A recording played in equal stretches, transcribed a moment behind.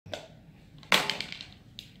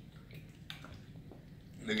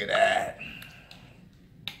Look at that.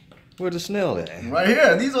 Where's the snail at? Right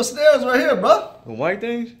here. These are snails right here, bro. The white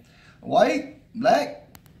things? White, black.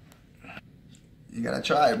 You gotta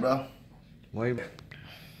try it, bro. White.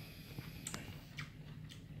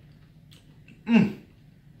 A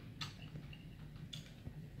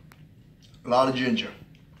lot of ginger.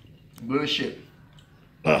 Good shit.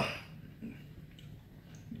 You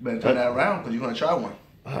better turn that around because you're gonna try one.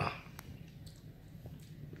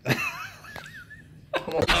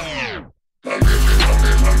 Come on.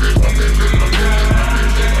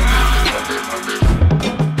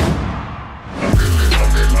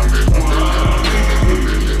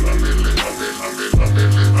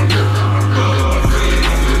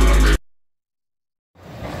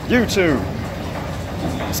 YouTube.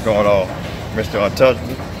 What's going on? Mr.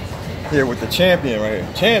 Untouchable. Here with the champion right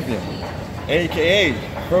here. Champion. AKA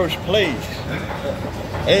first place.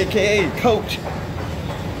 AKA coach.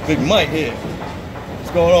 Big Mike here.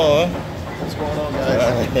 What's going on, huh? What's going on,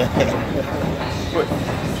 guys?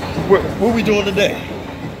 What we doing today?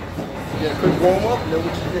 Get a quick warm up, and then we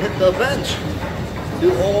can hit the bench.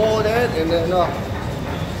 Do all that, and then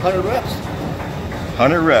 100 reps.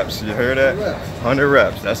 100 reps. You heard that? 100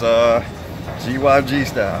 reps. That's GYG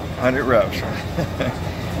style. 100 reps.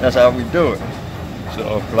 That's how we do it.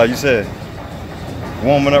 So, like you said,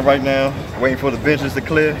 warming up right now, waiting for the benches to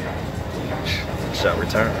clear. Shall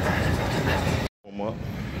return. Warm up.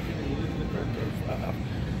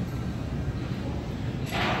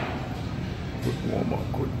 Quick warm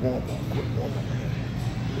up, quick warm up, quick warm up.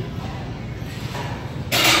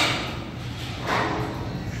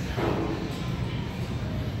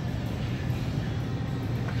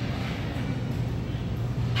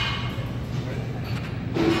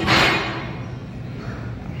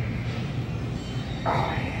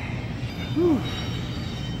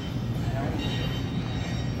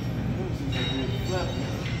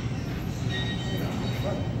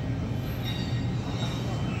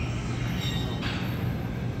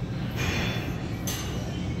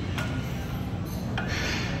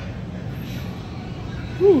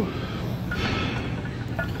 Whew.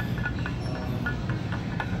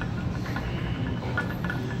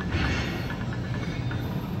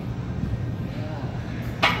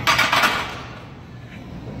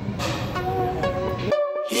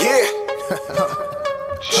 Yeah.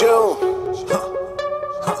 June.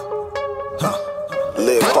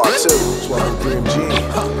 Live part 2.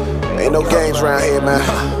 Ain't no games around here, man.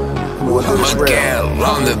 We'll do this real.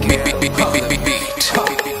 On the beat.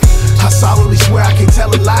 I solemnly swear I can't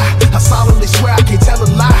tell a lie. I solemnly swear I can't tell a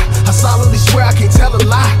lie. I solemnly swear I can't tell a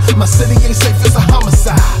lie. My city ain't safe, it's a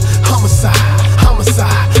homicide. Homicide,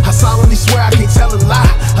 homicide. I solemnly swear I can't tell a lie.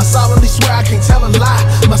 I solemnly swear I can't tell a lie.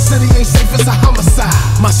 My city ain't safe, it's a homicide.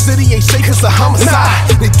 My city ain't safe, it's a homicide.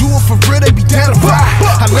 They do it for real, they be down to ride.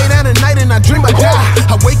 I lay down at night and I dream I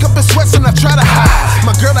die. I wake up in sweats and I try to hide.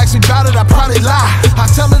 My girl asks me about it, I probably lie. I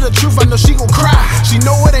tell her the truth, I know she gon' cry. She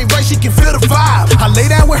know it ain't right, she can feel the vibe. I lay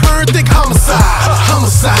down with her and think homicide,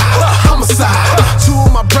 homicide, homicide. Two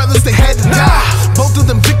of my brothers, they had to die. Both of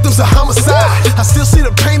them victims of homicide. I still see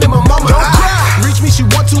the pain in my mama's eye. Reach me, she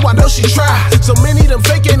want to, I know she try. So many of them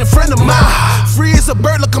fake ain't a friend of mine. Free as a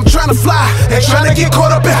bird, look, I'm trying to fly. Ain't trying to get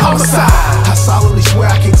caught up in homicide. I solemnly swear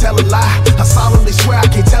I can't tell a lie. I solemnly swear I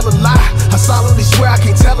can't tell a lie. I solemnly swear I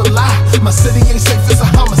can't tell a lie. My city ain't safe, it's a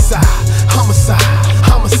homicide. Homicide,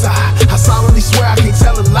 homicide. I solemnly swear I can't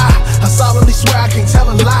tell a lie. I solemnly swear I can't tell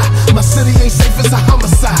a lie. My city ain't safe, it's a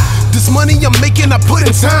homicide. This money I'm making, I put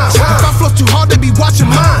in time. If I flow too hard, they be watching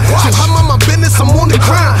mine. So I'm on my business, I'm on the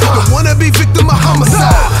grind. Don't wanna be victim of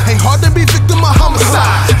homicide. Ain't hard to be victim of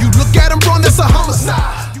homicide. You look at them wrong, that's a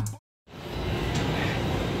homicide.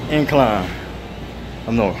 Incline.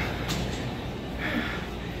 I'm no.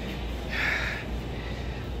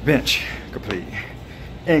 Bench complete.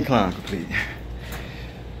 Incline complete.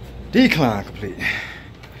 Decline complete.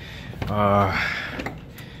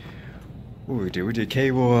 What we did? We did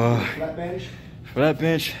cable. Flat bench. Flat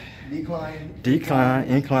bench. Decline. Decline.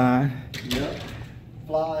 Incline. Yep.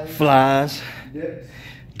 Flies. Flies. Dips.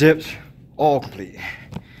 Dips. All complete.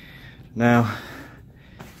 Now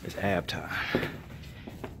it's ab time.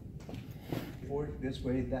 Forward this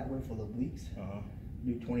way, that way for the obliques.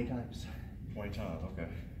 Do 20 times. 20 times. Okay.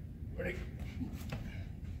 Ready?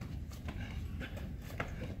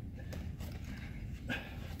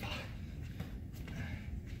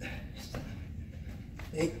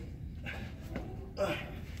 8, 10,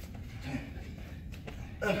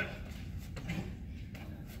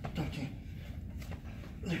 13,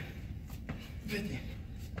 15,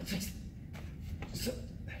 16, 17,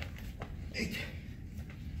 18,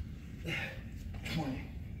 20.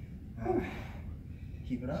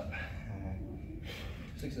 Keep it up.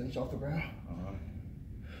 6 inches off the ground.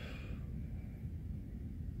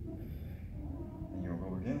 And you gonna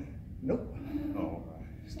go again? Nope. Oh,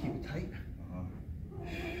 Just keep it tight.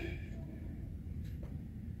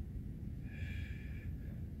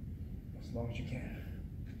 As long as you can.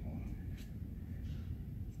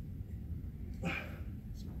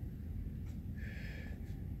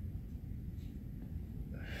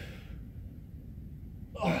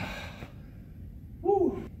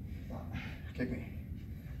 Woo. Kick me.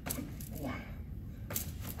 1,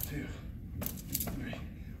 2, 3,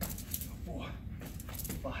 4,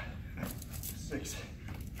 5, 6,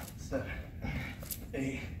 7,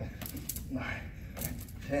 8, 9,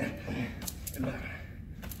 10, 11,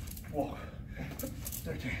 12,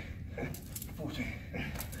 13, 14,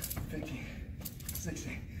 15,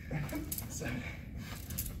 16, 17,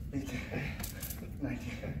 18,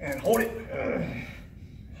 19, and hold it.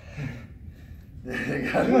 There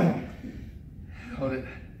you go. Hold it.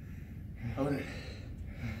 Hold it.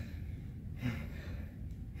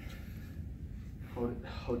 Hold it.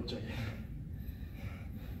 Hold it, Jackie.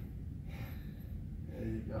 There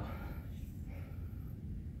you go.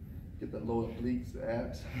 Get the lower obliques, the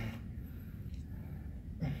abs.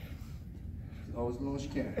 Always as long as you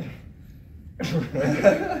can.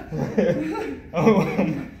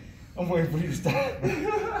 I'm waiting for you to stop.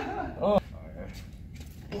 Oh.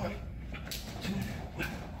 1, 2,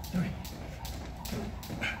 3, 4,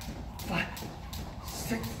 5,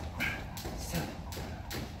 6, 7,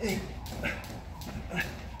 8,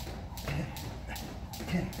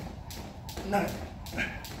 10, 9,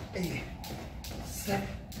 8, 7,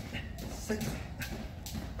 6,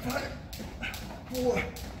 5, 4,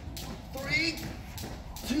 3,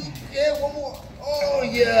 2, yeah, one more. Oh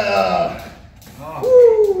yeah.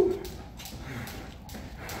 Woo.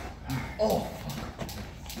 Oh.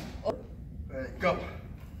 There you go.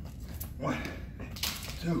 1,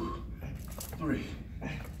 2, 3,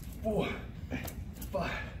 4,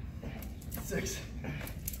 5, 6,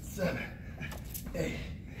 7, 8,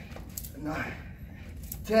 9,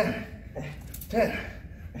 10, 10,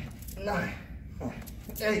 9,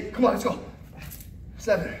 8. Come on, let's go.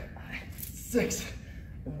 7, 6,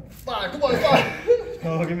 5. Come on, 5.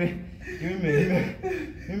 Oh, give me.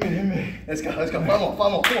 Let's go. 5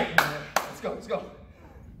 more. Come on. Let's go.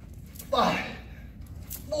 5,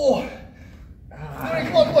 4.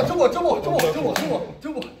 Come on.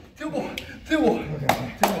 2 more.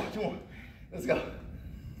 Let's go.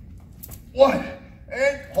 1,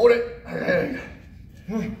 and hold it.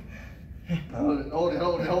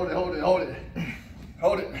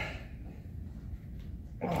 Hold it.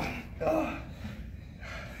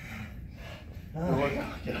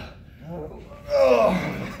 Yeah. Oh,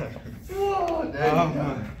 there you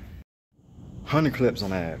go. 100 clips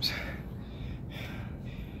on abs.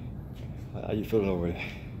 How you feeling over there?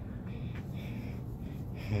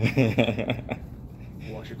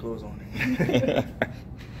 Wash your clothes on.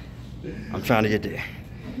 I'm trying to get there.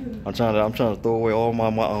 I'm trying to throw away all my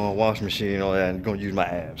washing machine and all that and gonna use my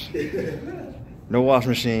abs. No washing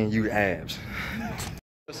machine, use abs.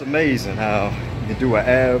 It's amazing how you can do an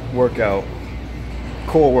ab workout,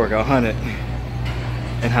 core workout, 100,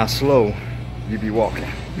 and how slow you be walking.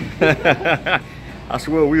 I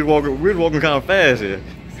swear we was walking kind of fast here.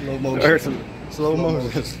 Slow motion. Slow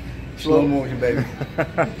motion. Slow motion, baby.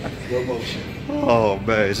 Slow motion. Oh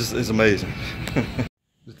man, it's amazing. This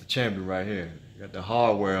is the champion right here. Got the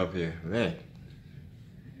hardware up here, man.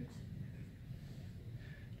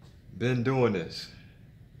 Been doing this.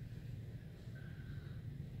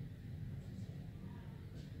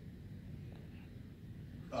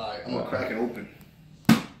 All right, I'm gonna crack it open.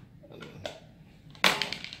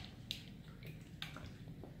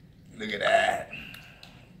 Look at that.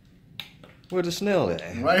 Where's the snail at?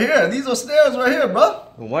 Right here. These are snails right here, bro.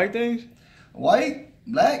 The white things? White,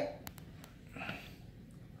 black.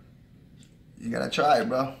 You gotta try it,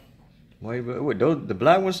 bro. Wait, those, the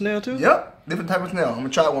black one snail too? Yep, different type of snail. I'm gonna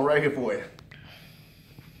try one right here for you.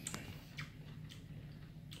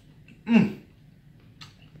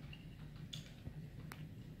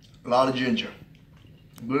 A lot of ginger.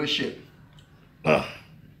 Good shit. You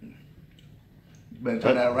better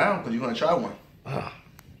turn that around because you're gonna try one.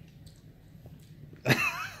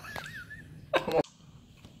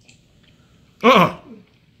 Come on.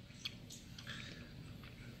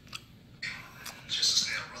 Just a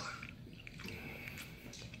snail, brother.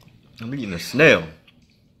 I'm eating a snail.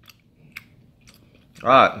 All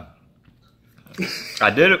right. I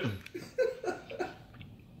did it.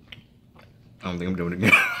 I don't think I'm doing it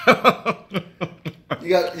again. You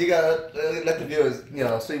gotta let the viewers,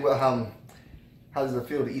 see how How does it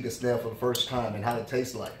feel to eat a snail for the first time and how it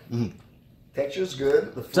tastes like? Texture's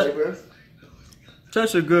good, the flavor.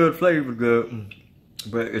 Texture good, flavor good,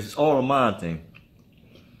 but it's all a mind thing.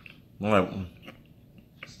 Like,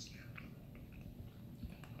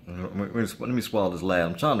 let me swallow this last.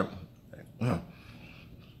 I'm trying to.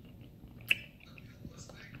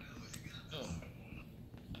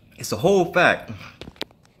 It's the whole fact.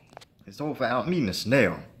 It's the whole fact. I'm eating a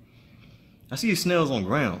snail. I see these snails on the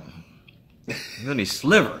ground. And then they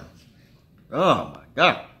sliver. Oh my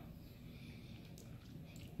God.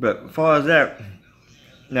 But as far as that,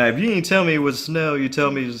 now if you didn't tell me it was a snail, you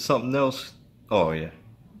tell me it's something else. Oh yeah.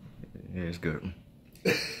 Yeah, it's good.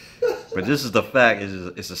 But this is the fact,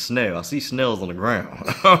 it's a snail. I see snails on the ground.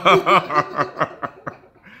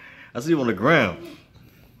 I see them on the ground.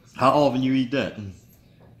 How often you eat that?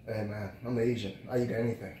 Hey man, I'm Asian. I eat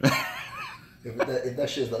anything. if that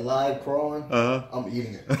shit's alive crawling, I'm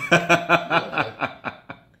eating it.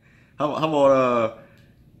 How about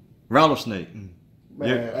rattlesnake?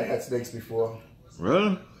 Man, I had snakes before.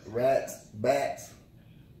 Really? Rats, bats,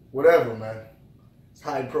 whatever, man. It's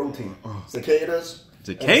high protein. Cicadas.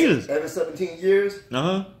 Cicadas? Every 17 years,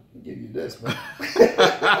 I'll give you this, man.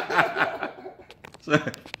 So,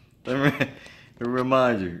 let me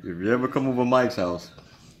remind you, if you ever come over Mike's house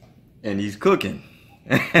and he's cooking,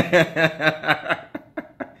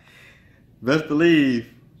 best believe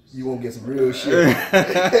you won't get some real shit.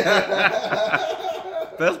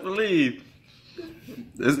 Best believe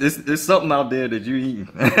it's something out there that you eating.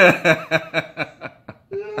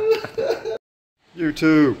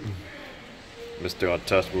 YouTube, Mr.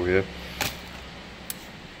 Untouchable here.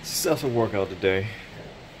 Successful workout today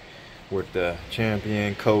with the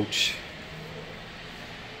champion coach,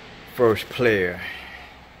 first place,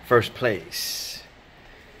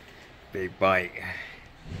 big bite.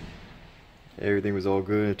 Everything was all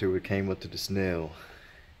good until we came up to the snail.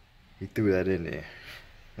 He threw that in there.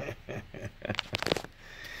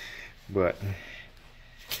 But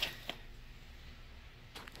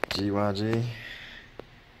GYG,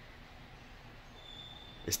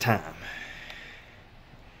 it's time.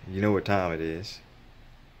 You know what time it is.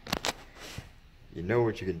 You know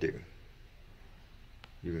what you can do.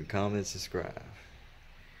 You can comment, subscribe.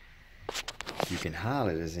 You can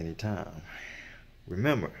holler at us anytime.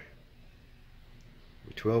 Remember,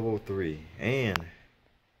 we're 1203 and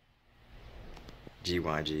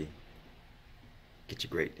GYG, get your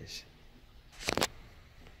greatness.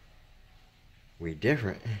 We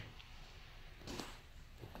different.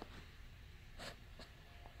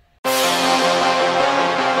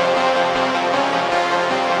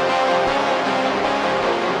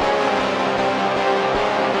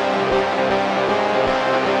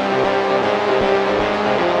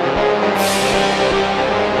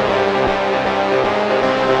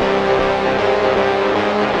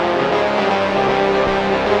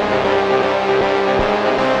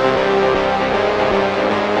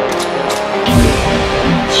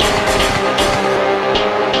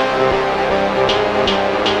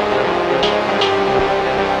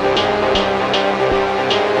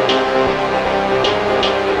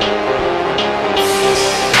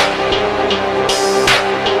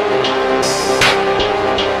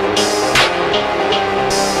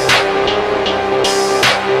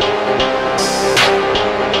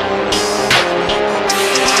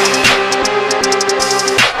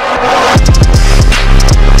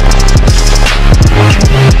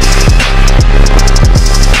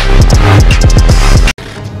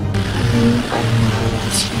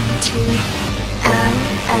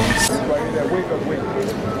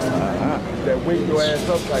 That wake your ass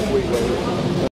up like wake up.